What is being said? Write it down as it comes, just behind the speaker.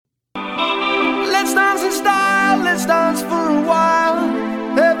Let's dance in style, let's dance for a while.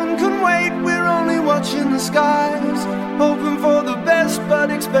 Heaven can wait, we're only watching the skies. Hoping for the best, but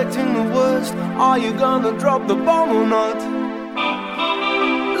expecting the worst. Are you gonna drop the bomb or not?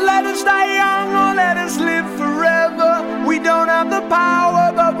 Let us die young or let us live forever. We don't have the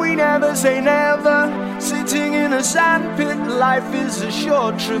power, but we never say never. Sitting in a sandpit, life is a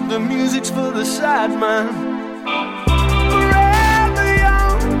short trip. The music's for the sad man. Forever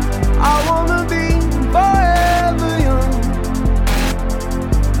young, I wanna be forever young.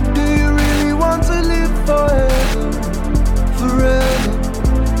 Do you really want to live forever? Forever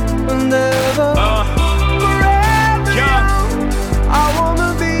and ever. Forever young, I wanna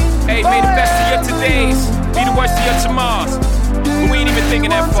be. Hey, may the best of your todays be the worst of your tomorrows. But we ain't even thinking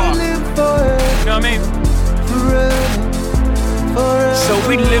that far. You know what I mean? So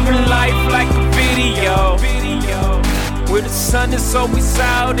we living life like a video, where the sun is always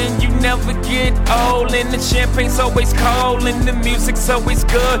out and you never get old, and the champagne's always cold and the music's always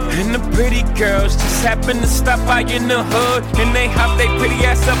good, and the pretty girls just happen to stop by in the hood, and they hop they pretty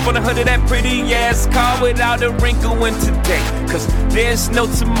ass up on the hood of that pretty ass car without a wrinkle in today. Cause there's no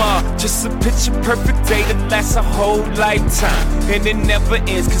tomorrow, just a picture perfect day that lasts a whole lifetime, and it never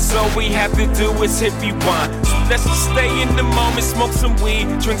ends, cause all we have to do is hit rewind. So let's just stay in the moment, smoke some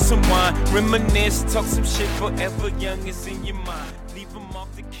weed, drink some wine, reminisce, talk some shit forever young is in your mind. Leave them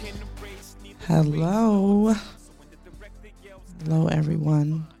off the race. Hello. Hello,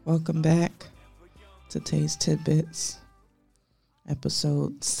 everyone. Welcome back to Tay's Tidbits,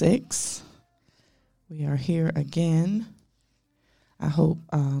 episode 6. We are here again. I hope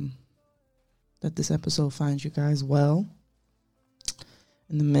that this episode finds you guys well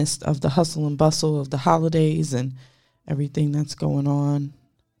in the midst of the hustle and bustle of the holidays and everything that's going on.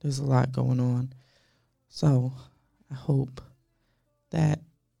 There's a lot going on. So I hope that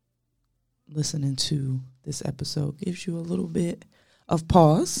listening to this episode gives you a little bit of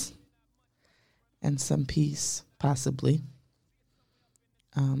pause and some peace, possibly.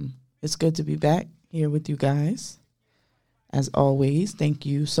 It's good to be back here with you guys. As always, thank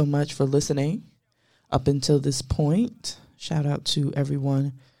you so much for listening up until this point. Shout out to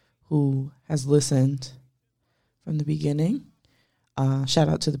everyone who has listened from the beginning. Shout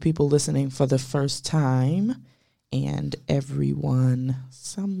out to the people listening for the first time and everyone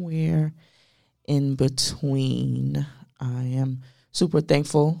somewhere in between. I am super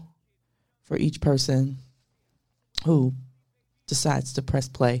thankful for each person who decides to press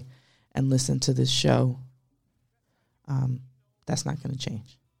play and listen to this show. That's not going to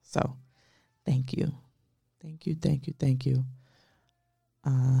change. So thank you. Thank you, thank you, thank you.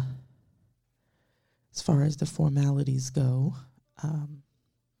 As far as the formalities go,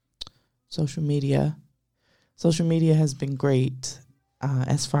 social media has been great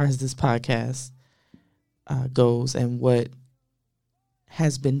as far as this podcast goes and what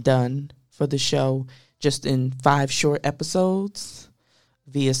has been done for the show just in 5 short episodes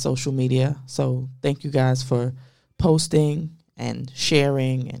via social media. So thank you guys for posting and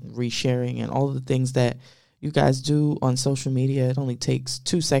sharing and resharing and all of the things that you guys do on social media. It only takes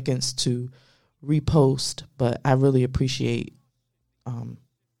 2 seconds to repost, but I really appreciate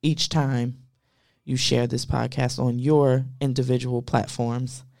each time you share this podcast on your individual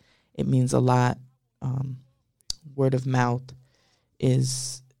platforms. It means a lot. Word of mouth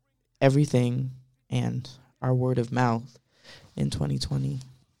is everything, and our word of mouth in 2020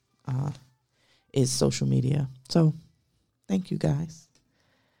 is social media. So thank you guys.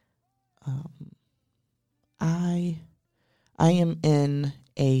 I am in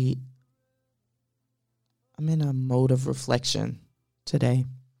a mode of reflection today.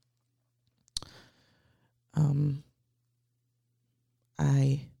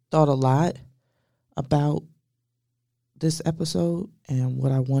 I thought a lot about this episode and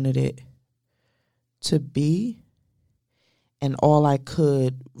what I wanted it to be, and all I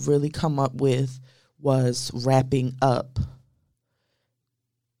could really come up with was wrapping up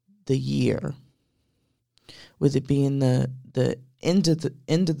the year. With it being the end of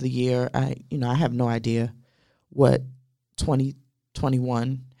the year, I have no idea what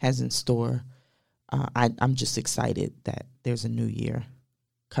 2021 has in store. I'm just excited that there's a new year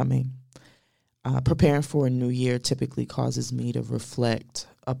coming. Preparing for a new year typically causes me to reflect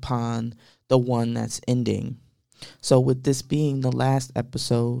upon the one that's ending. So with this being the last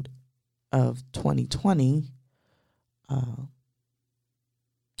episode of 2020, I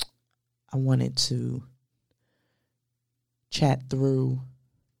wanted to chat through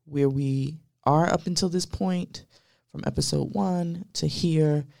where we are up until this point, from episode 1 to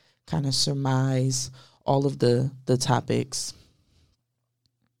here, kind of surmise all of the topics.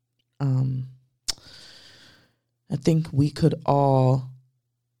 think we could all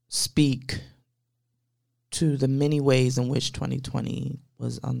speak to the many ways in which 2020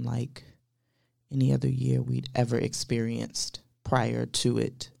 was unlike any other year we'd ever experienced prior to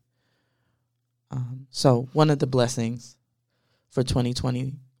it. So one of the blessings for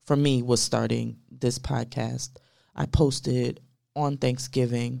 2020 for me was starting this podcast. I posted on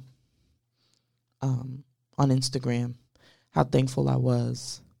Thanksgiving on Instagram how thankful I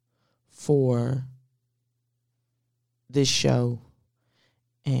was for this show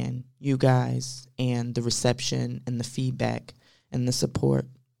and you guys and the reception and the feedback and the support.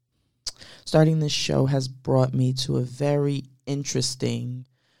 Starting this show has brought me to a very interesting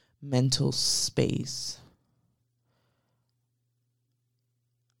mental space.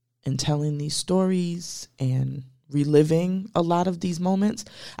 And telling these stories and reliving a lot of these moments,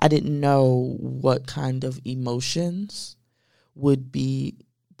 I didn't know what kind of emotions would be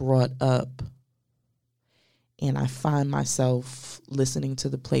brought up. And I find myself listening to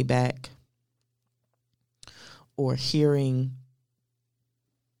the playback or hearing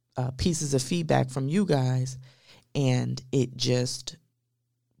pieces of feedback from you guys, and it just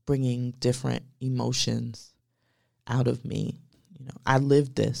bringing different emotions out of me. You know, I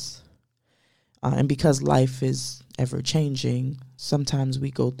lived this. And because life is ever changing, sometimes we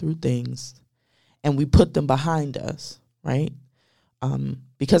go through things and we put them behind us, right?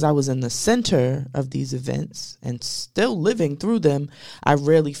 Because I was in the center of these events and still living through them, I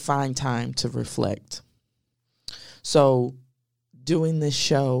rarely find time to reflect. So doing this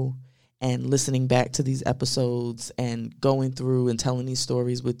show and listening back to these episodes and going through and telling these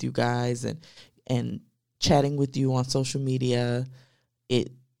stories with you guys and chatting with you on social media,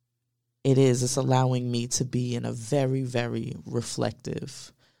 it's allowing me to be in a very, very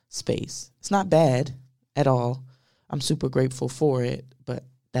reflective space. It's not bad at all. I'm super grateful for it, but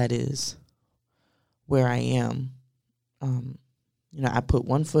that is where I am. I put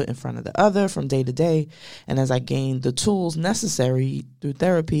one foot in front of the other from day to day, and as I gained the tools necessary through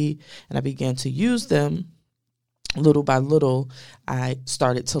therapy and I began to use them little by little, I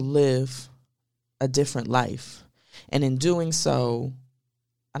started to live a different life. And in doing so,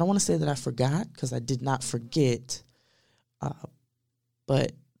 I don't want to say that I forgot, because I did not forget.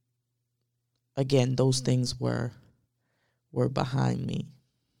 But again, those things were behind me.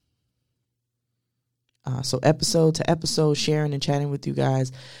 So episode to episode, sharing and chatting with you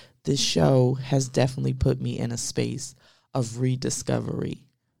guys, this show has definitely put me in a space of rediscovery.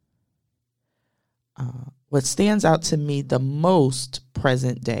 What stands out to me the most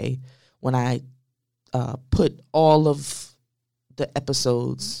present day, when I put all of the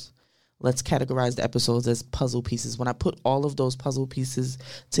episodes, let's categorize the episodes as puzzle pieces. When I put all of those puzzle pieces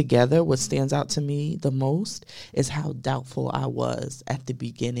together, what stands out to me the most is how doubtful I was at the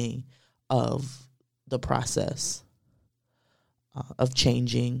beginning of the process of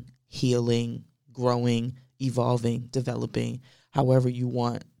changing, healing, growing, evolving, developing, however you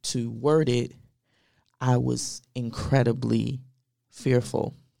want to word it. I was incredibly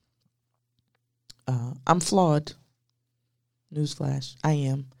fearful. I'm flawed. Newsflash, I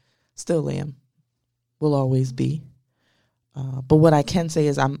am, still am, will always be. But what I can say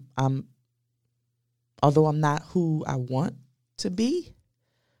is I'm although I'm not who I want to be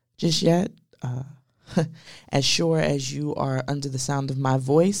just yet, as sure as you are under the sound of my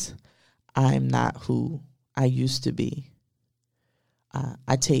voice, I'm not who I used to be.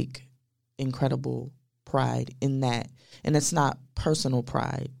 I take incredible pride in that. And it's not personal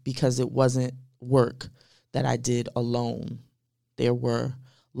pride, because it wasn't work that I did alone. There were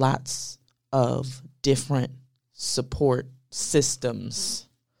lots of different support systems.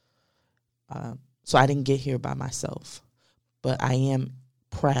 So I didn't get here by myself, but I am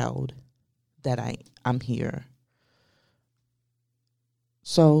proud that I'm here.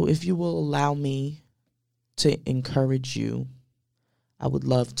 So if you will allow me to encourage you, I would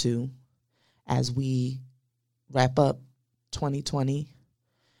love to, as we wrap up 2020,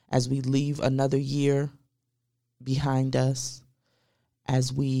 as we leave another year behind us,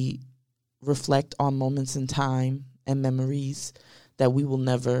 as we reflect on moments in time and memories that we will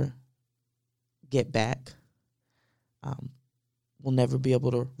never get back. We'll never be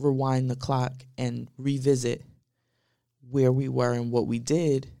able to rewind the clock and revisit where we were and what we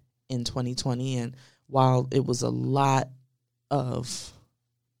did in 2020. And while it was a lot of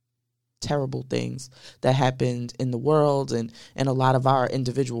terrible things that happened in the world and a lot of our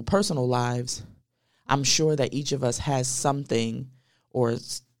individual personal lives, I'm sure that each of us has something or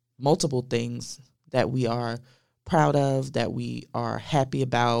multiple things that we are proud of, that we are happy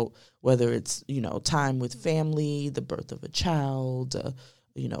about, whether it's, time with family, the birth of a child,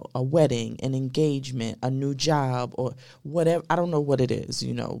 a wedding, an engagement, a new job, or whatever. I don't know what it is,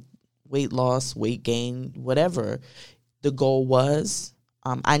 weight loss, weight gain, whatever the goal was.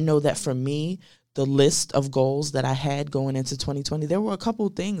 I know that for me, the list of goals that I had going into 2020, there were a couple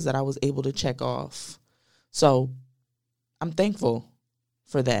of things that I was able to check off. So I'm thankful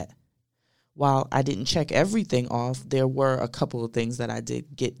for that. While I didn't check everything off, there were a couple of things that I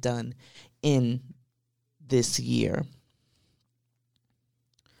did get done in this year.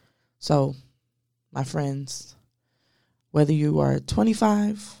 So, my friends, whether you are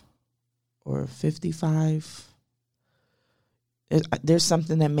 25 or 55, there's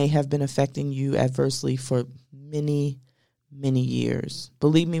something that may have been affecting you adversely for many, many years.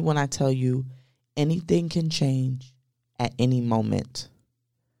 Believe me when I tell you, anything can change at any moment.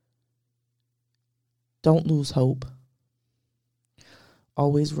 Don't lose hope.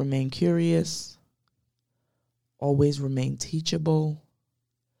 Always remain curious. Always remain teachable.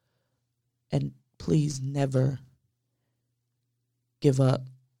 And please never give up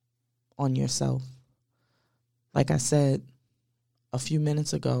on yourself. Like I said a few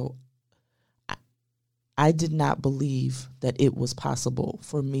minutes ago, I did not believe that it was possible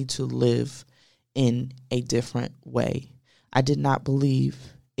for me to live in a different way. I did not believe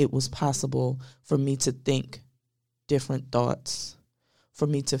it was possible for me to think different thoughts, for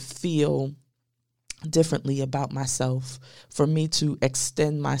me to feel differently about myself, for me to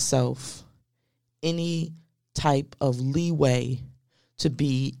extend myself any type of leeway to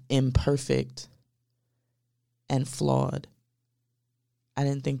be imperfect and flawed. I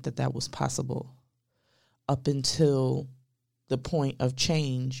didn't think that that was possible. Up until the point of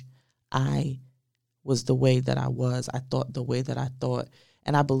change, I was the way that I was. I thought the way that I thought.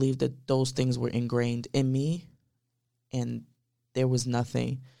 And I believed that those things were ingrained in me, and there was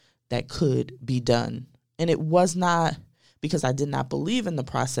nothing that could be done. And it was not because I did not believe in the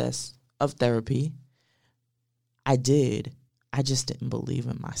process of therapy. I did. I just didn't believe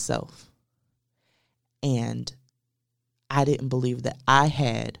in myself. And I didn't believe that I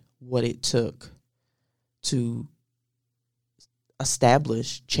had what it took to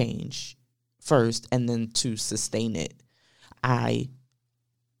establish change first and then to sustain it. I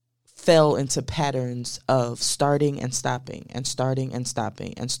fell into patterns of starting and stopping and starting and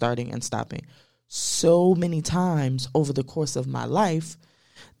stopping and starting and stopping so many times over the course of my life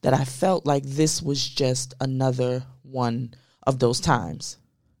that I felt like this was just another one of those times.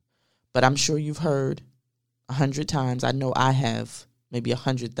 But I'm sure you've heard 100 times, I know I have maybe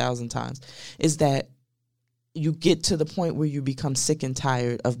 100,000 times, is that you get to the point where you become sick and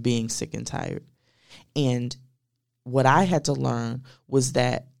tired of being sick and tired. And what I had to learn was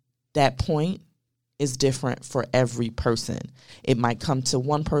that point is different for every person. It might come to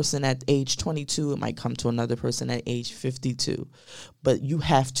one person at age 22. It might come to another person at age 52. But you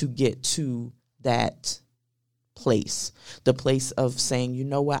have to get to that place, the place of saying, you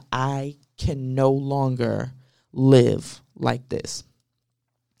know what, I can no longer live like this.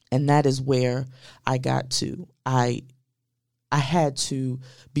 And that is where I got to. I had to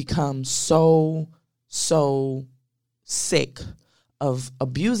become so sick of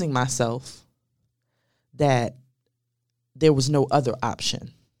abusing myself that there was no other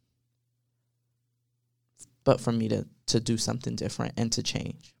option but for me to do something different and to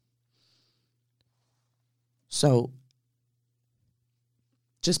change. So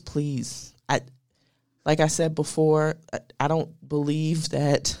just please, like I said before, I don't believe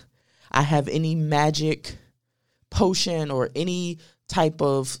that I have any magic potion or any type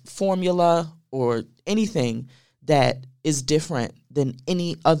of formula or anything that is different than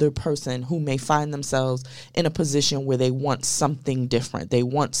any other person who may find themselves in a position where they want something different. They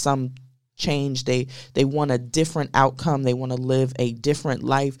want some change. They want a different outcome. They want to live a different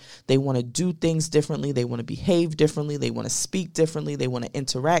life. They want to do things differently. They want to behave differently. They want to speak differently. They want to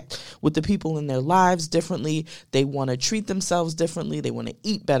interact with the people in their lives differently. They want to treat themselves differently. They want to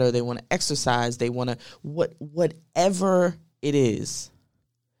eat better. They want to exercise. They want to whatever it is.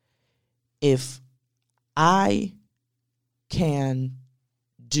 If I can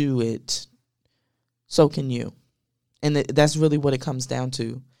do it, so can you. And that's really what it comes down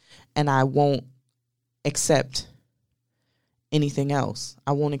to. And I won't accept anything else.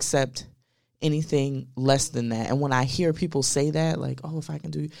 I won't accept anything less than that. And when I hear people say that, like, oh, if I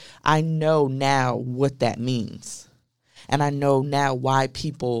can do, I know now what that means. And I know now why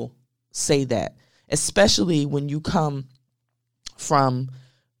people say that, especially when you come from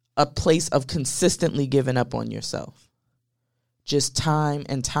a place of consistently giving up on yourself. Just time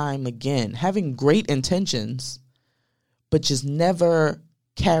and time again, having great intentions, but just never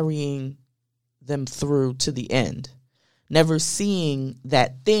carrying them through to the end, never seeing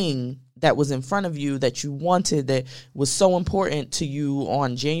that thing that was in front of you that you wanted, that was so important to you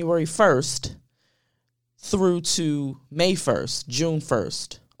on January 1st through to May 1st, June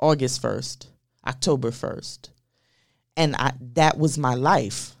 1st, August 1st, October 1st. And that was my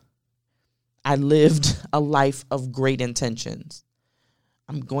life. I lived a life of great intentions.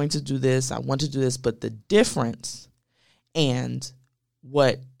 I'm going to do this. I want to do this. But the difference and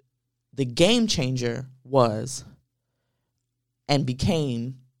what the game changer was and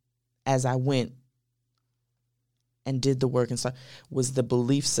became as I went and did the work and stuff was the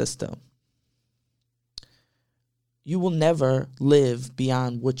belief system. You will never live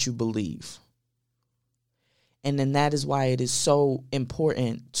beyond what you believe. And then that is why it is so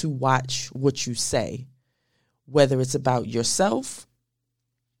important to watch what you say, whether it's about yourself,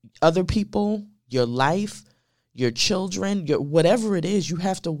 other people, your life, your children, whatever it is. You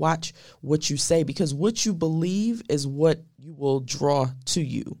have to watch what you say, because what you believe is what you will draw to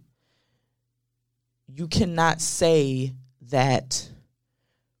you. You cannot say that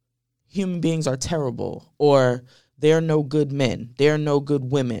human beings are terrible, or there are no good men, there are no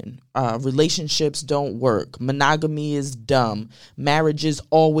good women, relationships don't work, monogamy is dumb, marriages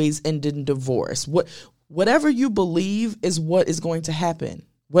always end in divorce. Whatever you believe is what is going to happen.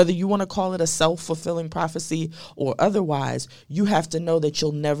 Whether you want to call it a self-fulfilling prophecy or otherwise, you have to know that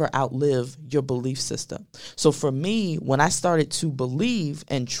you'll never outlive your belief system. So for me, when I started to believe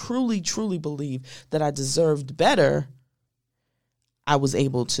and truly, truly believe that I deserved better, I was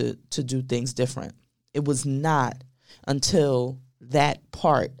able to do things different. It was not until that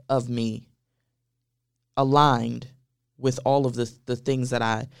part of me aligned with all of the things that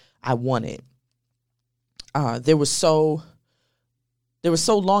I wanted. There was so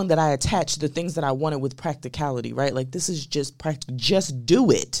long that I attached the things that I wanted with practicality, right? Like, this is just practical. Just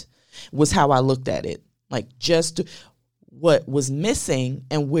do it was how I looked at it. Like, what was missing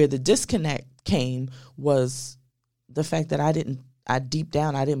and where the disconnect came was the fact that deep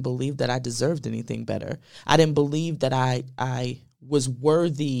down, I didn't believe that I deserved anything better. I didn't believe that I was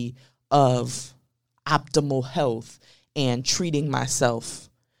worthy of optimal health and treating myself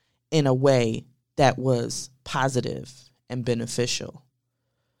in a way that was positive and beneficial.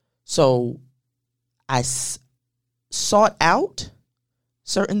 So I sought out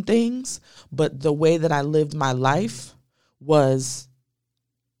certain things, but the way that I lived my life was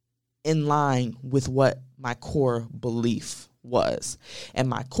in line with what my core belief was. And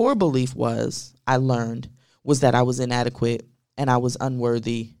my core belief I learned was that I was inadequate and I was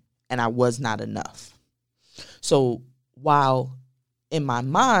unworthy and I was not enough. So while in my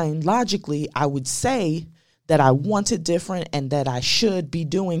mind, logically, I would say that I wanted different and that I should be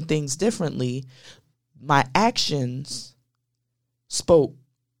doing things differently, my actions spoke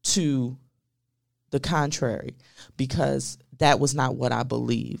to the contrary, because that was not what I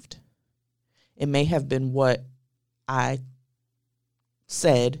believed. It may have been what I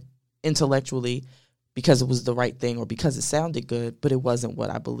said intellectually because it was the right thing or because it sounded good, but it wasn't what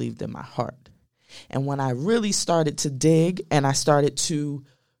I believed in my heart. And when I really started to dig and I started to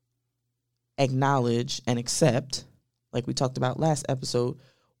acknowledge and accept, like we talked about last episode,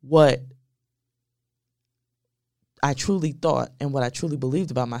 what I truly thought and what I truly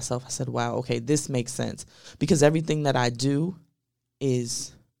believed about myself, I said, wow, okay, this makes sense. Because everything that I do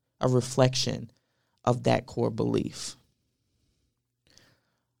is a reflection of that core belief.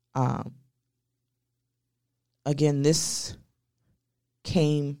 Again, this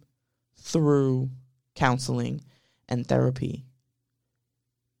came through counseling and therapy.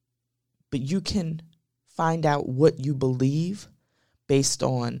 But you can find out what you believe based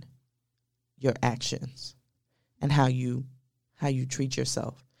on your actions and how you treat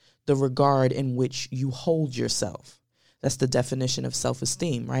yourself, the regard in which you hold yourself. That's the definition of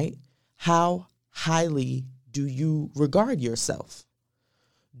self-esteem, right? How highly do you regard yourself?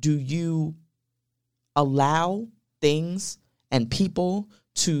 Do you allow things and people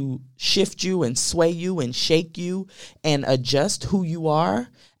to shift you and sway you and shake you and adjust who you are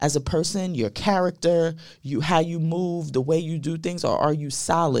as a person, your character, how you move, the way you do things? Or are you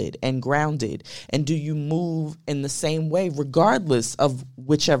solid and grounded? And do you move in the same way regardless of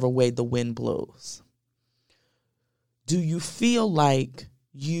whichever way the wind blows? Do you feel like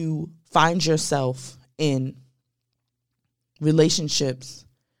you find yourself in relationships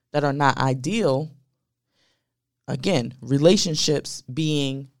that are not ideal? Again, relationships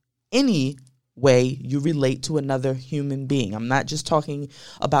being any way you relate to another human being. I'm not just talking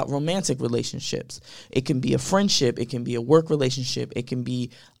about romantic relationships. It can be a friendship. It can be a work relationship. It can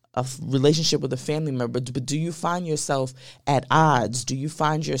be a relationship with a family member. But do you find yourself at odds? Do you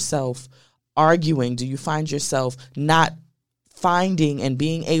find yourself arguing? Do you find yourself not finding and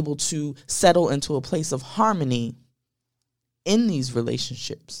being able to settle into a place of harmony in these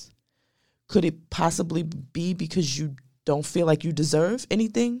relationships? Could it possibly be because you don't feel like you deserve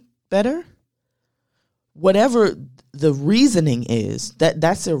anything better? Whatever the reasoning is,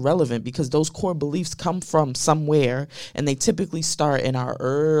 that's irrelevant, because those core beliefs come from somewhere, and they typically start in our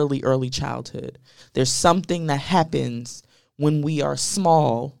early childhood. There's something that happens when we are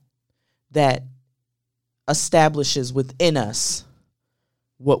small that establishes within us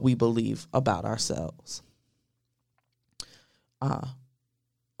what we believe about ourselves.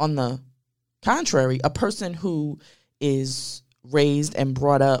 On the contrary, a person who is raised and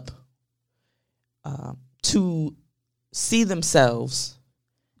brought up to see themselves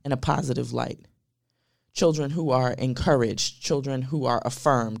in a positive light, children who are encouraged, children who are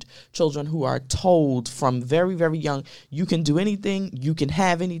affirmed, children who are told from very, very young, you can do anything, you can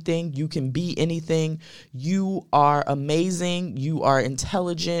have anything, you can be anything, you are amazing, you are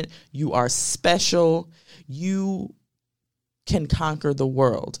intelligent, you are special, you can conquer the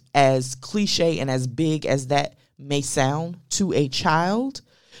world. As cliche and as big as that may sound to a child,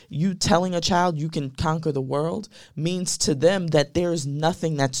 you telling a child you can conquer the world means to them that there's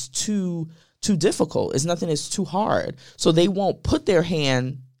nothing that's too difficult. It's nothing that's too hard. So they won't put their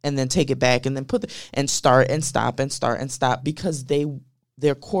hand and then take it back and then and start and stop and start and stop, because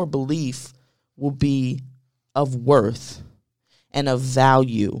their core belief will be of worth and of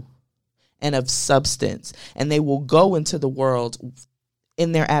value and of substance. And they will go into the world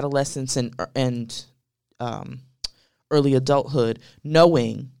in their adolescence and early adulthood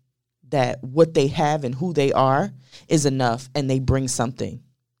knowing that what they have and who they are is enough, and they bring something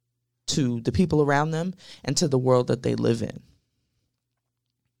to the people around them and to the world that they live in.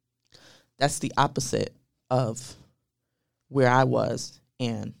 That's the opposite of where I was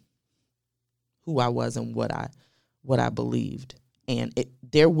and who I was and what I believed. And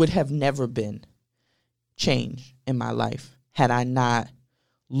there would have never been change in my life had I not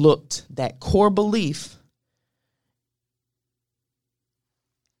looked that core belief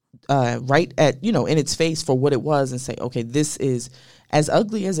right at, in its face for what it was, and say, okay, this is, as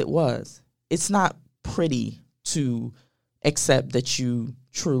ugly as it was, it's not pretty to accept that you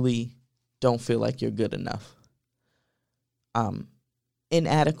truly don't feel like you're good enough.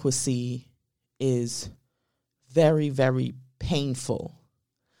 Inadequacy is very, very painful,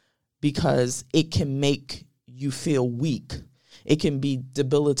 because it can make you feel weak. It can be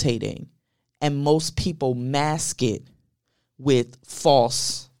debilitating. And most people mask it with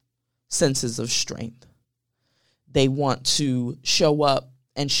false senses of strength. They want to show up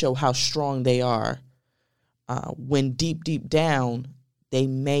and show how strong they are, when deep, deep down, they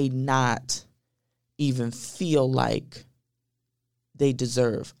may not even feel like they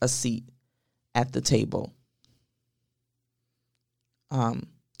deserve a seat at the table.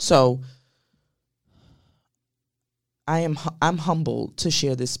 So I'm humbled to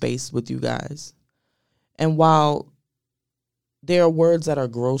share this space with you guys. And while there are words that are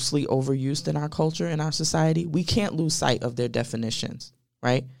grossly overused in our culture, in our society, we can't lose sight of their definitions,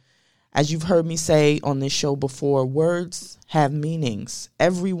 right? As you've heard me say on this show before, words have meanings,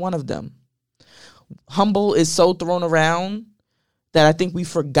 every one of them. Humble is so thrown around that I think we've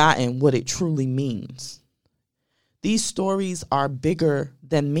forgotten what it truly means. These stories are bigger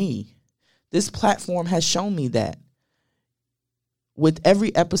than me. This platform has shown me that. With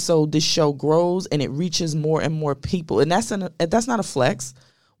every episode, this show grows and it reaches more and more people. And that's not a flex.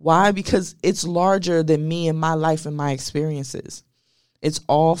 Why? Because it's larger than me and my life and my experiences. It's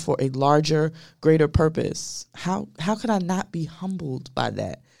all for a larger, greater purpose. How could I not be humbled by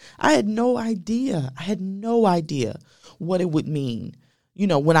that? I had no idea what it would mean.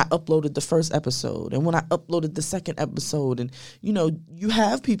 When I uploaded the first episode and when I uploaded the second episode, and, you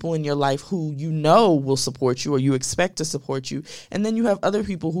have people in your life who will support you or you expect to support you. And then you have other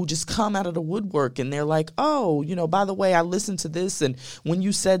people who just come out of the woodwork and they're like, oh, by the way, I listened to this, and when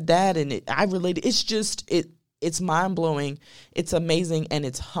you said that and I related, it's mind blowing. It's amazing. And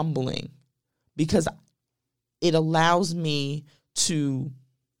it's humbling, because it allows me to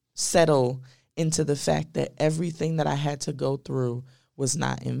settle into the fact that everything that I had to go through was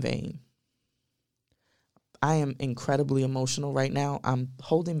not in vain. I am incredibly emotional right now. I'm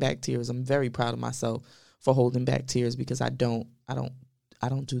holding back tears. I'm very proud of myself for holding back tears, because I don't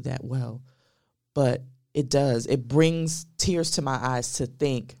do that well. But it does. It brings tears to my eyes to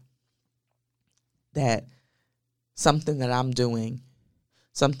think that something that I'm doing,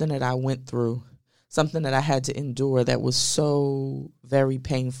 something that I went through, something that I had to endure that was so very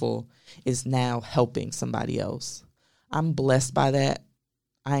painful, is now helping somebody else. I'm blessed by that.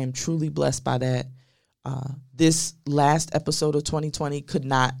 I am truly blessed by that. This last episode of 2020 could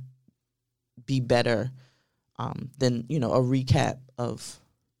not be better than, a recap of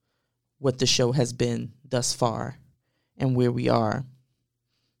what the show has been thus far and where we are.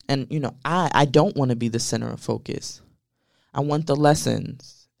 And, I don't want to be the center of focus. I want the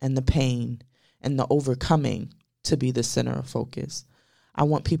lessons and the pain and the overcoming to be the center of focus. I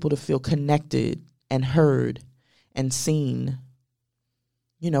want people to feel connected and heard and seen.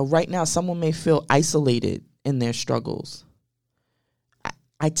 Right now, someone may feel isolated in their struggles.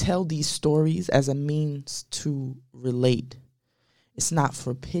 I tell these stories as a means to relate. It's not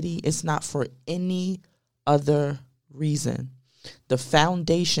for pity. It's not for any other reason. The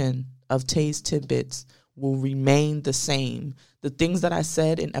foundation of Tay's Tidbits will remain the same. The things that I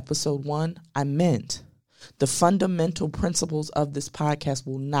said in episode 1, I meant. The fundamental principles of this podcast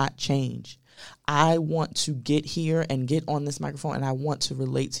will not change. I want to get here and get on this microphone, and I want to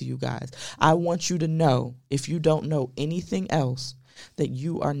relate to you guys. I want you to know, if you don't know anything else, that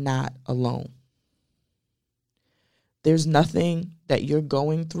you are not alone. There's nothing that you're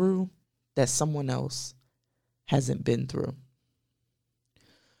going through that someone else hasn't been through.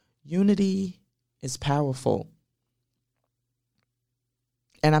 Unity is powerful.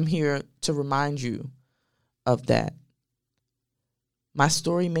 And I'm here to remind you of that. My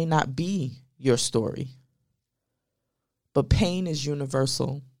story may not be your story, but pain is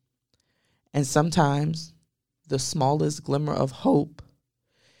universal. And sometimes the smallest glimmer of hope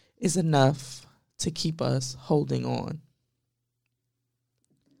is enough to keep us holding on.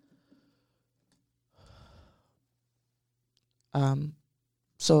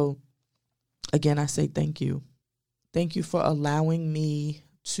 So again, I say thank you. Thank you for allowing me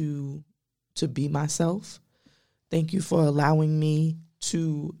to be myself. Thank you for allowing me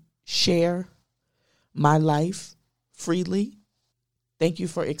to share my life freely. Thank you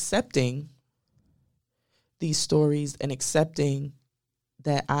for accepting these stories and accepting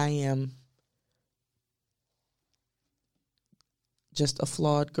that I am just a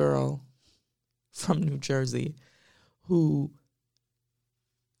flawed girl from New Jersey who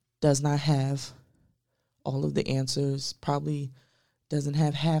does not have all of the answers, probably doesn't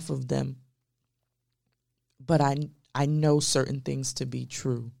have half of them. But I know certain things to be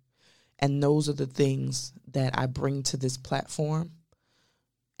true. And those are the things that I bring to this platform.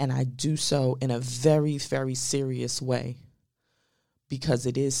 And I do so in a very, very serious way, because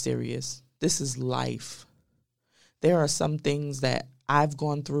it is serious. This is life. There are some things that I've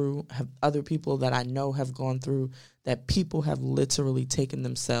gone through, have other people that I know have gone through, that people have literally taken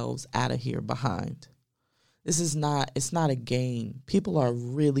themselves out of here behind. It's not a game. People are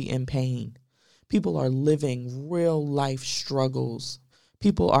really in pain. People are living real life struggles.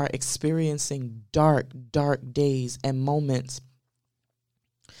 People are experiencing dark, dark days and moments.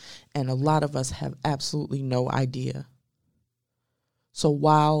 And a lot of us have absolutely no idea. So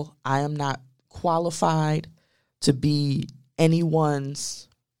while I am not qualified to be anyone's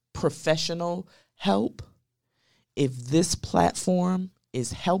professional help, if this platform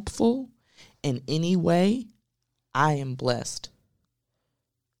is helpful in any way, I am blessed.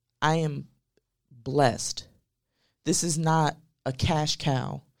 I am blessed. This is not a cash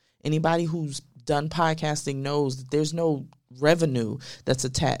cow. Anybody who's done podcasting knows that there's no revenue that's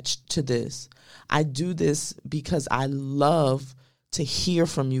attached to this. I do this because I love to hear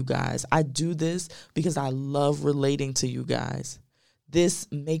from you guys. I do this because I love relating to you guys.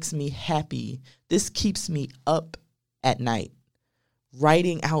 This makes me happy. This keeps me up at night,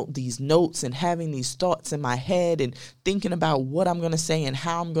 writing out these notes and having these thoughts in my head and thinking about what I'm going to say and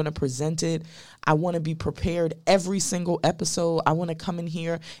how I'm going to present it. I want to be prepared every single episode. I want to come in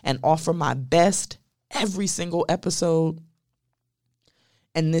here and offer my best every single episode.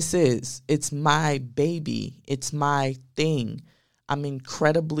 And it's my baby. It's my thing. I'm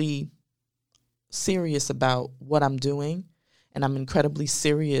incredibly serious about what I'm doing, and I'm incredibly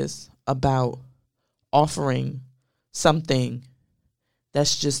serious about offering something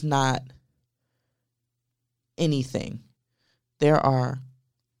that's just not anything. There are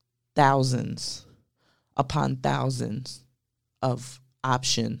thousands upon thousands of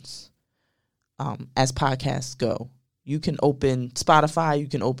options as podcasts go. You can open Spotify, you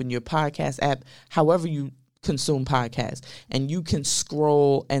can open your podcast app, however you consume podcasts, and you can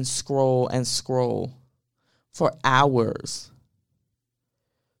scroll and scroll and scroll for hours.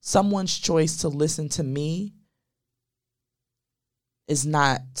 Someone's choice to listen to me is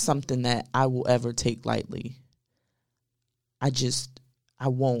not something that I will ever take lightly. I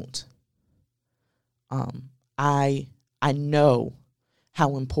won't. I know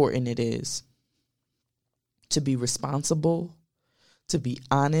how important it is to be responsible, to be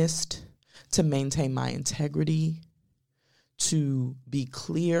honest, to maintain my integrity, to be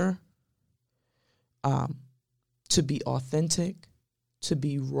clear, to be authentic, to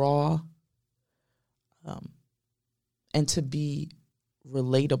be raw, and to be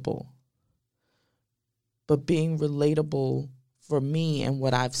relatable. But being relatable for me and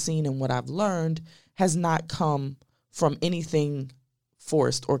what I've seen and what I've learned has not come from anything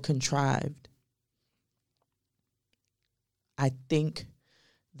forced or contrived. I think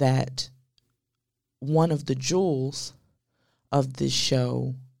that one of the jewels of this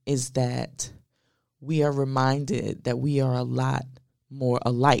show is that we are reminded that we are a lot more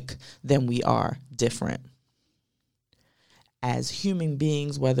alike than we are different. As human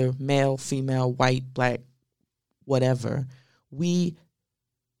beings, whether male, female, white, black, whatever, we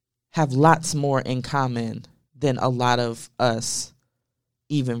have lots more in common than a lot of us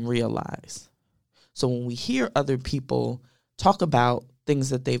even realize. So when we hear other people talk about things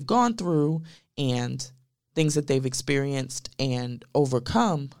that they've gone through and things that they've experienced and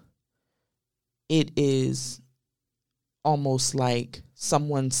overcome, it is almost like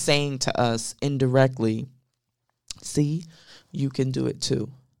someone saying to us indirectly, see, you can do it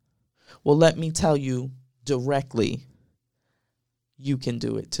too. Well, let me tell you directly, you can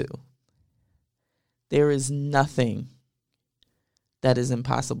do it too. There is nothing that is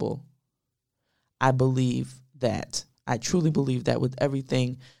impossible. I truly believe that with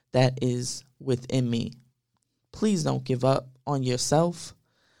everything that is within me. Please don't give up on yourself.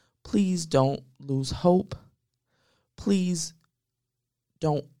 Please don't lose hope. Please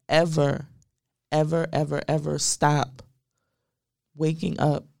don't ever, ever, ever, ever stop waking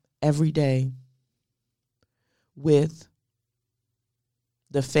up every day with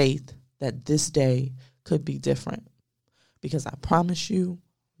the faith that this day could be different. Because I promise you,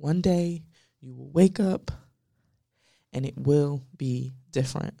 one day you will wake up and it will be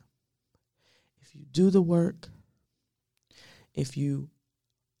different. If you do the work, if you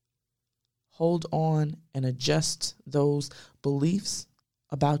hold on and adjust those beliefs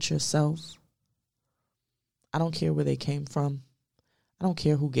about yourself, I don't care where they came from. I don't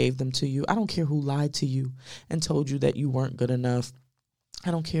care who gave them to you. I don't care who lied to you and told you that you weren't good enough.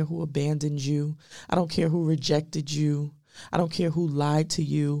 I don't care who abandoned you. I don't care who rejected you. I don't care who lied to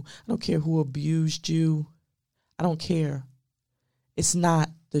you. I don't care who abused you. I don't care. It's not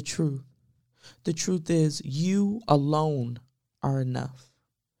the truth. The truth is you alone are enough.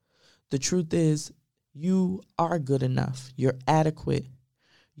 The truth is you are good enough. You're adequate.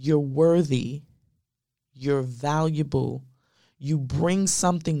 You're worthy. You're valuable. You bring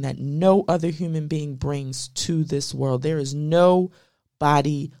something that no other human being brings to this world. There is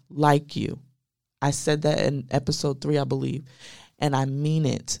nobody like you. I said that in episode 3, I believe, and I mean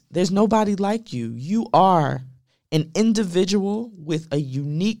it. There's nobody like you. You are an individual with a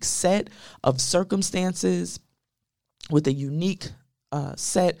unique set of circumstances, with a unique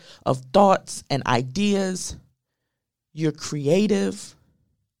set of thoughts and ideas. You're creative.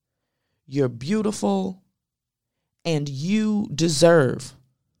 You're beautiful. And you deserve,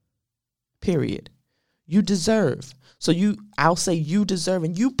 period. You deserve. So I'll say you deserve,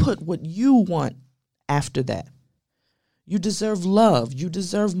 and you put what you want after that. You deserve love. You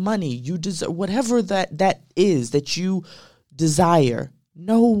deserve money. You deserve whatever that is that you desire.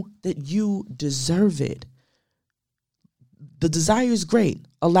 Know that you deserve it. The desire is great.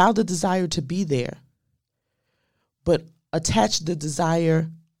 Allow the desire to be there. But attach the desire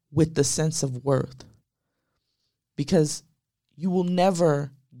with the sense of worth. Because you will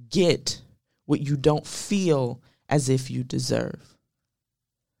never get what you don't feel as if you deserve.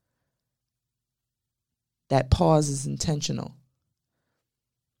 That pause is intentional.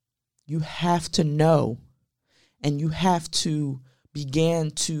 You have to know, and you have to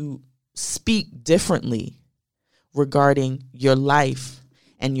begin to speak differently regarding your life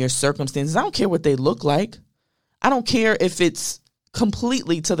and your circumstances. I don't care what they look like. I don't care if it's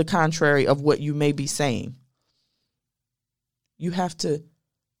completely to the contrary of what you may be saying. You have to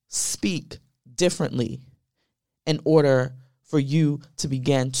speak differently in order for you to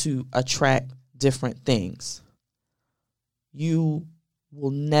begin to attract different things. You will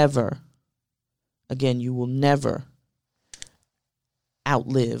never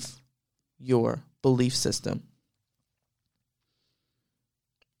outlive your belief system.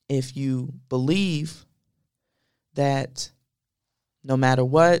 If you believe that no matter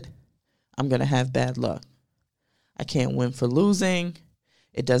what, I'm going to have bad luck. I can't win for losing.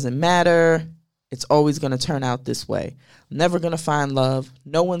 It doesn't matter. It's always going to turn out this way. I'm never going to find love.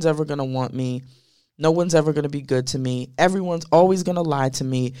 No one's ever going to want me. No one's ever going to be good to me. Everyone's always going to lie to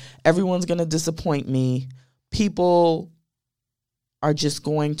me. Everyone's going to disappoint me. People are just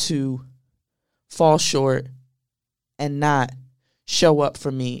going to fall short and not show up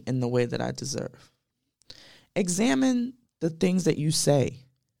for me in the way that I deserve. Examine the things that you say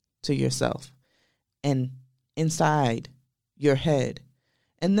to yourself and inside your head,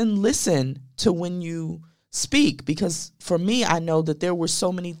 and then listen to when you speak. Because for me, I know that there were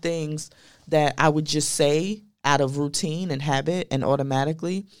so many things that I would just say out of routine and habit and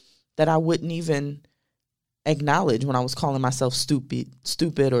automatically that I wouldn't even acknowledge when I was calling myself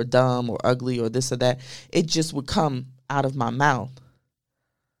stupid or dumb or ugly or this or that. It just would come out of my mouth.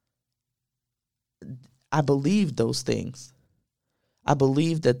 I believed those things. I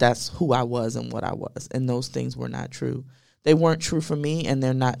believed that that's who I was and what I was, and those things were not true. They weren't true for me, and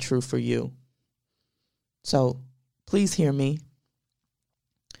they're not true for you. So please hear me.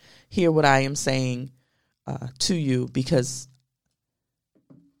 Hear what I am saying to you, because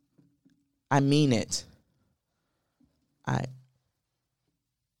I mean it.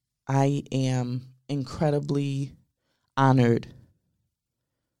 I am incredibly honored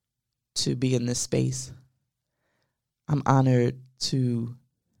to be in this space. I'm honored to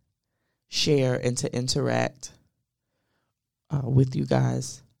share and to interact with you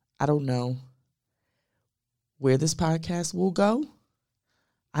guys. I don't know where this podcast will go.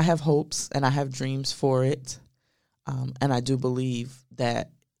 I have hopes and I have dreams for it. And I do believe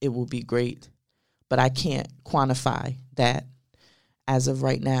that it will be great. But I can't quantify that as of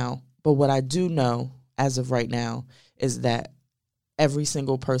right now. But what I do know as of right now is that every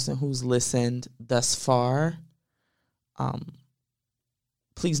single person who's listened thus far,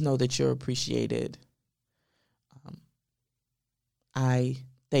 please know that you're appreciated. I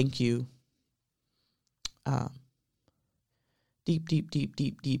thank you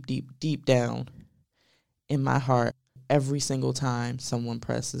deep down in my heart. Every single time someone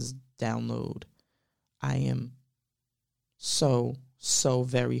presses download, I am so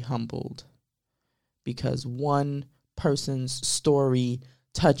very humbled, because one person's story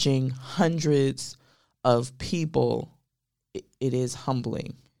touching hundreds of people, it is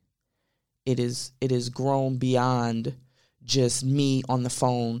humbling. It is grown beyond just me on the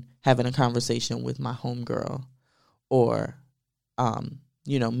phone having a conversation with my homegirl, or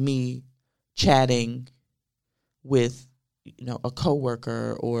me chatting with a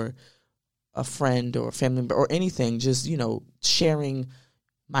coworker or a friend or a family member or anything, just sharing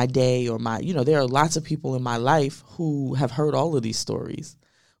my day or my there are lots of people in my life who have heard all of these stories,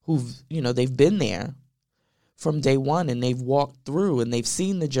 who've they've been there from day one, and they've walked through, and they've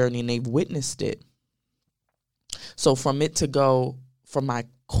seen the journey, and they've witnessed it. So from it to go from my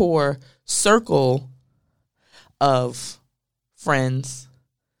core circle of friends,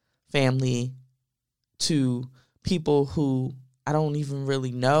 family, to people who I don't even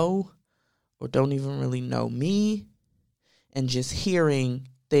really know or don't even really know me, and just hearing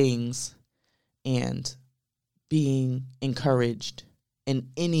things and being encouraged in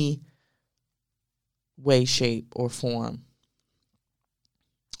any way, shape, or form.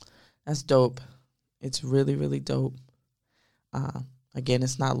 That's dope. It's really, really dope. Again,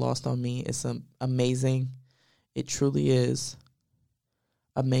 it's not lost on me. It's amazing. It truly is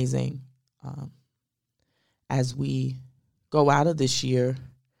amazing. As we go out of this year,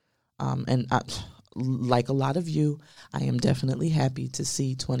 like a lot of you, I am definitely happy to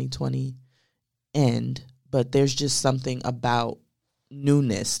see 2020 end. But there's just something about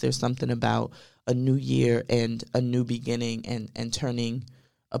newness. There's something about a new year and a new beginning and turning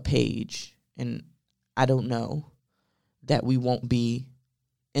a page. And I don't know that we won't be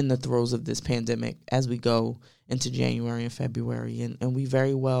in the throes of this pandemic as we go into January and February. And we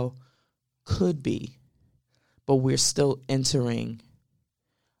very well could be. But we're still entering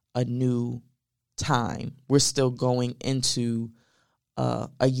a new time. We're still going into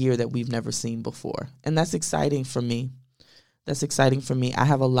a year that we've never seen before. And that's exciting for me. That's exciting for me. I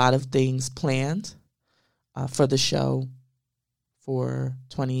have a lot of things planned for the show for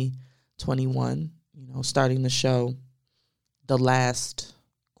 2021. Starting the show the last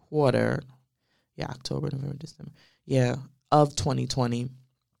quarter, October, November, December, of 2020.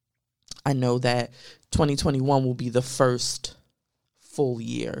 I know that 2021 will be the first full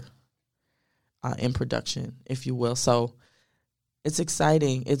year in production, if you will. So it's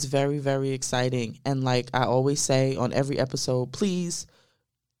exciting. It's very, very exciting. And like I always say on every episode, please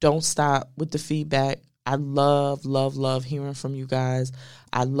don't stop with the feedback. I love hearing from you guys.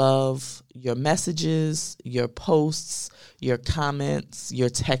 I love your messages, your posts, your comments, your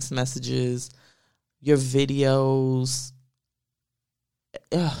text messages, your videos.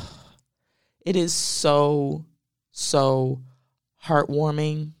 It is so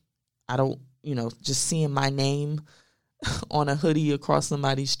heartwarming. I don't, just seeing my name on a hoodie across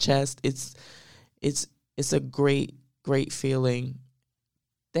somebody's chest. It's a great feeling.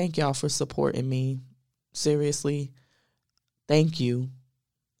 Thank y'all for supporting me. Seriously, thank you.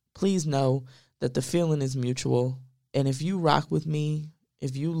 Please know that the feeling is mutual. And if you rock with me,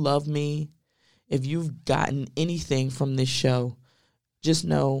 if you love me, if you've gotten anything from this show, just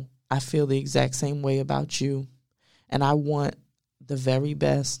know I feel the exact same way about you. And I want the very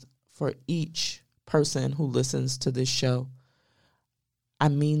best for each person who listens to this show. I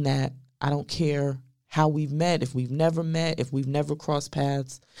mean that. I don't care how we've met, if we've never crossed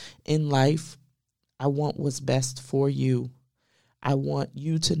paths in life. I want what's best for you. I want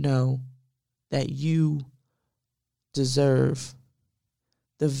you to know that you deserve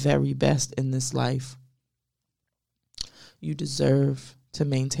the very best in this life. You deserve to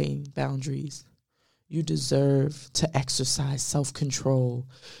maintain boundaries. You deserve to exercise self-control.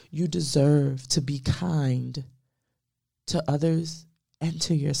 You deserve to be kind to others and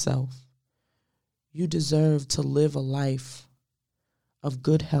to yourself. You deserve to live a life of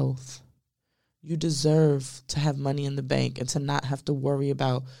good health. You deserve to have money in the bank and to not have to worry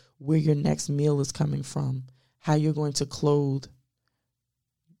about where your next meal is coming from, how you're going to clothe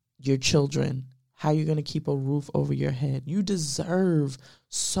your children, how you're going to keep a roof over your head. You deserve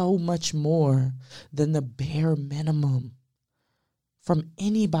so much more than the bare minimum from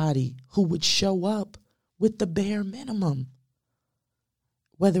anybody who would show up with the bare minimum.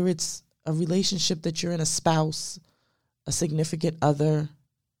 Whether it's a relationship that you're in, a spouse, a significant other,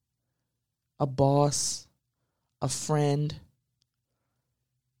 a boss, a friend,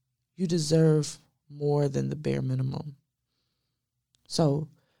 you deserve more than the bare minimum. So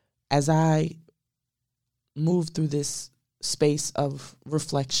as I move through this space of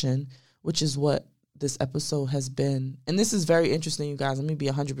reflection, which is what this episode has been, and this is very interesting, you guys, let me be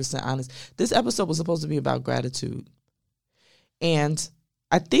 100% honest. This episode was supposed to be about gratitude. And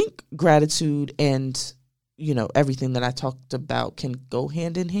I think gratitude and, everything that I talked about can go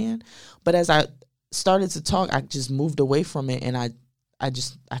hand in hand. But as I started to talk, I just moved away from it, and I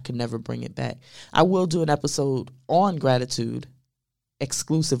could never bring it back. I will do an episode on gratitude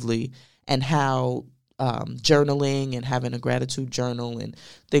exclusively, and how journaling and having a gratitude journal and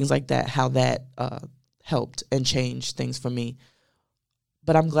things like that, how that helped and changed things for me.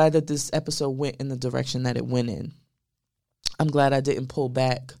 But I'm glad that this episode went in the direction that it went in. I'm glad I didn't pull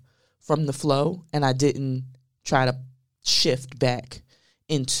back from the flow, and I didn't try to shift back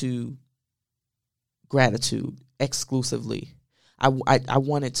into gratitude exclusively. I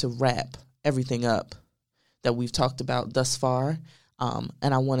wanted to wrap everything up that we've talked about thus far,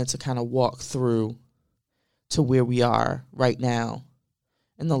 and I wanted to kind of walk through to where we are right now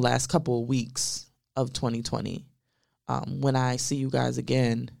in the last couple of weeks of 2020. When I see you guys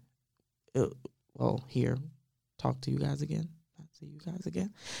again, talk to you guys again, not see you guys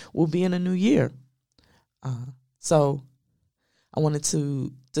again, we'll be in a new year. So I wanted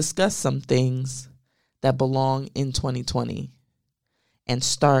to discuss some things that belong in 2020 and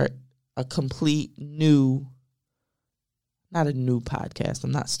start a complete new, not a new podcast.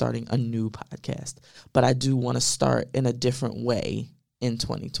 I'm not starting a new podcast, but I do want to start in a different way in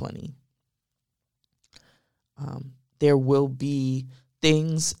 2020. There will be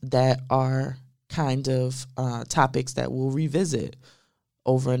things that are kind of topics that we'll revisit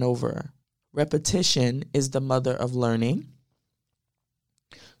over and over. Repetition is the mother of learning.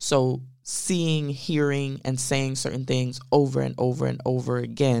 So seeing, hearing, and saying certain things over and over and over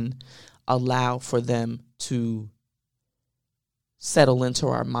again allow for them to settle into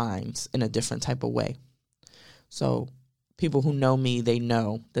our minds in a different type of way. So people who know me, they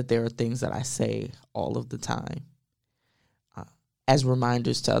know that there are things that I say all of the time as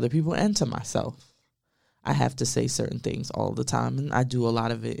reminders to other people and to myself. I have to say certain things all the time, and I do a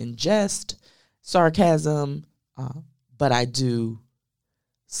lot of it in jest, sarcasm, but I do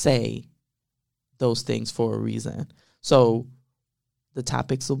say those things for a reason. So the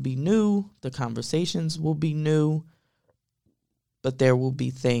topics will be new, the conversations will be new, but there will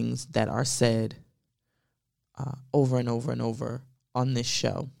be things that are said over and over and over on this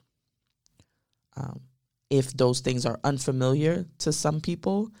show. If those things are unfamiliar to some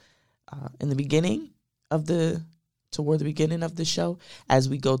people toward the beginning of the show, as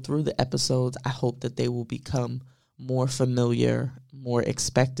we go through the episodes, I hope that they will become more familiar, more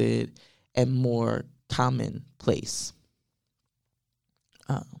expected, and more commonplace.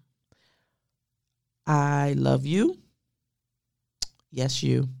 I love you. Yes,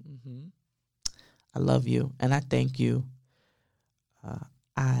 you. Mm-hmm. I love you, and I thank you.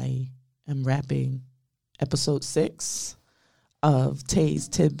 I am wrapping episode 6 of Tay's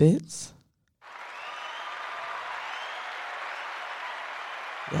Tidbits.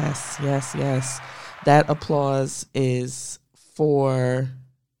 Yes, yes, yes. That applause is for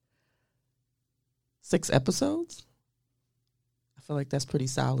 6 episodes. I feel like that's pretty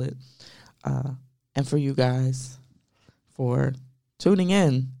solid. And for you guys for tuning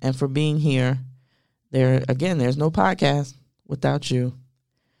in and for being here. There's no podcast without you.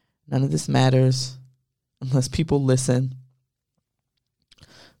 None of this matters unless people listen.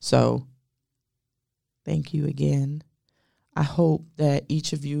 So thank you again. I hope that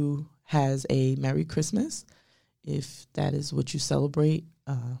each of you has a Merry Christmas, if that is what you celebrate.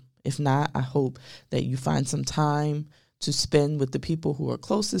 If not, I hope that you find some time to spend with the people who are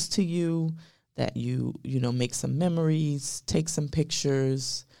closest to you, that you make some memories, take some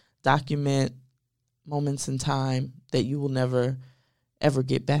pictures, document moments in time that you will never, ever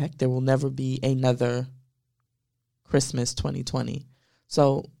get back. There will never be another Christmas 2020.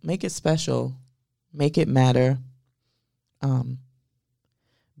 So make it special, make it matter.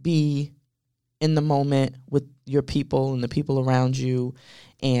 Be in the moment with your people and the people around you,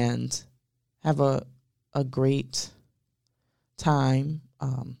 and have a great time.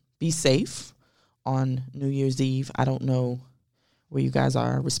 Be safe on New Year's Eve. I don't know where you guys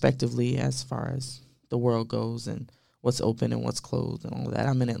are respectively as far as the world goes and what's open and what's closed and all of that.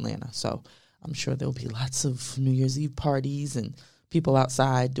 I'm in Atlanta, so I'm sure there'll be lots of New Year's Eve parties and people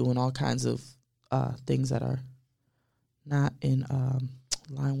outside doing all kinds of things that are not in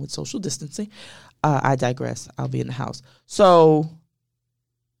line with social distancing. I digress. I'll be in the house. So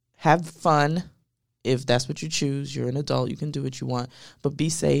have fun. If that's what you choose, you're an adult, you can do what you want, but be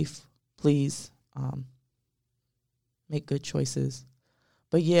safe, please. Make good choices.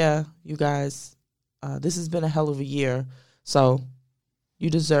 But yeah, you guys, this has been a hell of a year. So you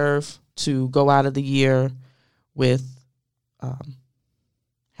deserve to go out of the year with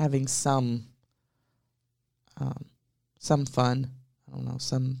having some fun. I don't know.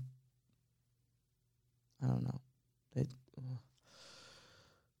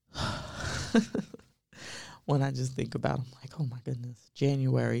 When I just think about it, I'm like, oh my goodness,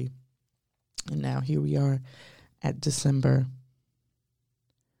 January. And now here we are at December.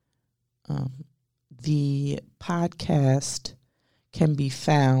 The podcast can be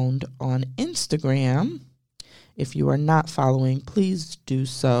found on Instagram. If you are not following, please do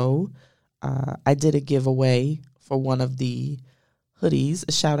so. I did a giveaway for one of the hoodies.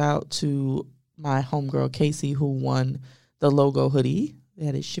 A shout out to my homegirl Casey, who won the logo hoodie.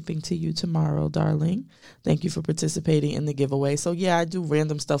 That is shipping to you tomorrow, darling. Thank you for participating in the giveaway. So yeah, I do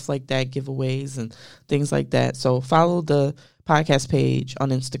random stuff like that, giveaways and things like that. So follow the podcast page on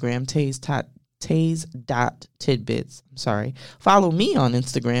Instagram, Taze.tidbits. I'm sorry. Follow me on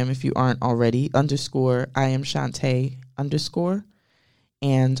Instagram if you aren't already, _ I am Shantae _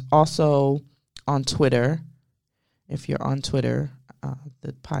 and also on Twitter. If you're on Twitter,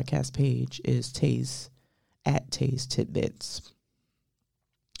 the podcast page is Taze @TazeTidbits.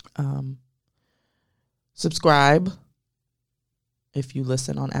 Subscribe if you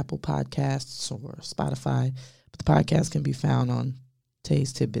listen on Apple Podcasts or Spotify. But the podcast can be found on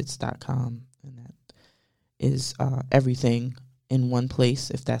tazetidbits.com, and that is everything in one place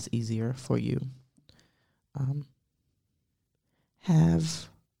if that's easier for you. Have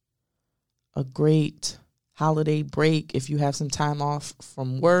a great holiday break. If you have some time off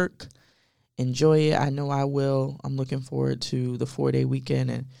from work, enjoy it. I know I will. I'm looking forward to the 4-day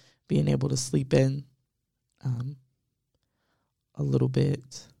weekend and being able to sleep in a little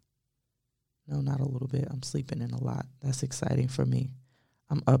bit. No, not a little bit. I'm sleeping in a lot. That's exciting for me.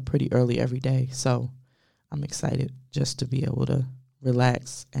 I'm up pretty early every day, so I'm excited just to be able to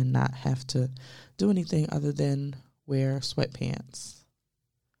relax and not have to do anything other than wear sweatpants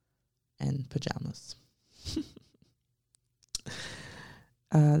and pajamas.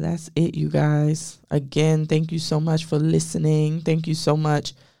 That's it, you guys. Again, thank you so much for listening. Thank you so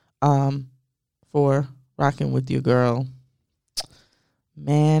much for rocking with your girl.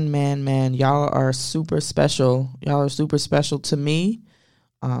 Man, y'all are super special. Y'all are super special to me.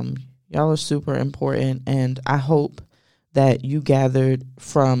 Y'all are super important, and I hope that you gathered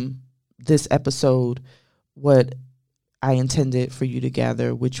from this episode what I intended for you to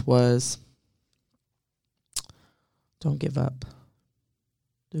gather, which was don't give up.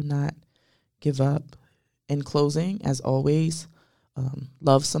 Do not give up. In closing, as always,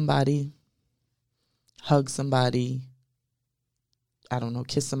 love somebody, hug somebody, I don't know,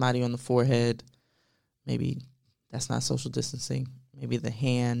 kiss somebody on the forehead. Maybe that's not social distancing. Maybe the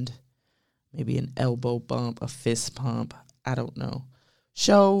hand, maybe an elbow bump, a fist pump. I don't know.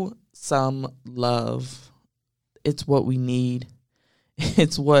 Show some love. It's what we need.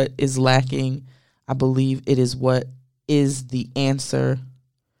 It's what is lacking. I believe it is what is the answer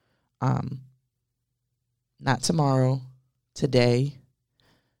Not tomorrow, today.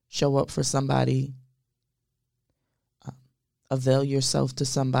 Show up for somebody. Avail yourself to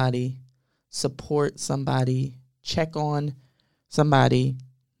somebody. Support somebody. Check on somebody.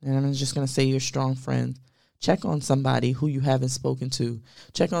 And I'm just going to say your strong friend. Check on somebody who you haven't spoken to.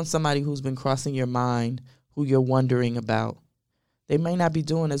 Check on somebody who's been crossing your mind, who you're wondering about. They may not be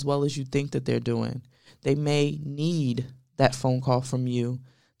doing as well as you think that they're doing. They may need that phone call from you.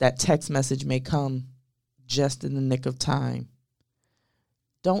 That text message may come just in the nick of time.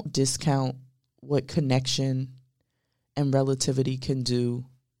 Don't discount what connection and relativity can do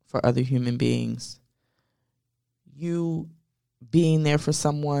for other human beings. You being there for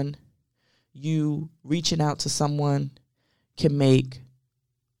someone, you reaching out to someone can make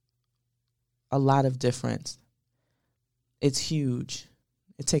a lot of difference. It's huge.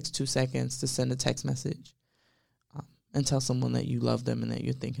 It takes 2 seconds to send a text message and tell someone that you love them and that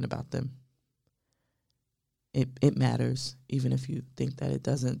you're thinking about them. It matters, even if you think that it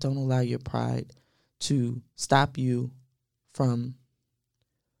doesn't. Don't allow your pride to stop you from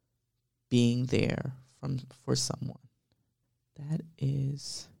being there for someone. That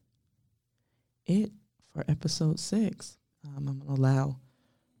is it for episode 6. I'm going to allow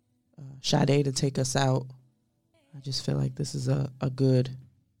Sade to take us out. I just feel like this is a good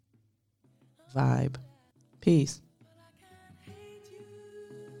vibe. Peace.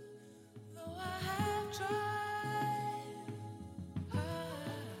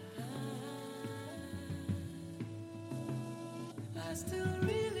 I still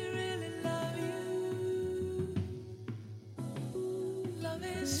really, really love you. Love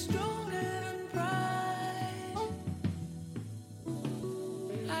is stronger than pride.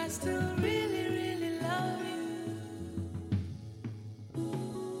 I still really, really love you.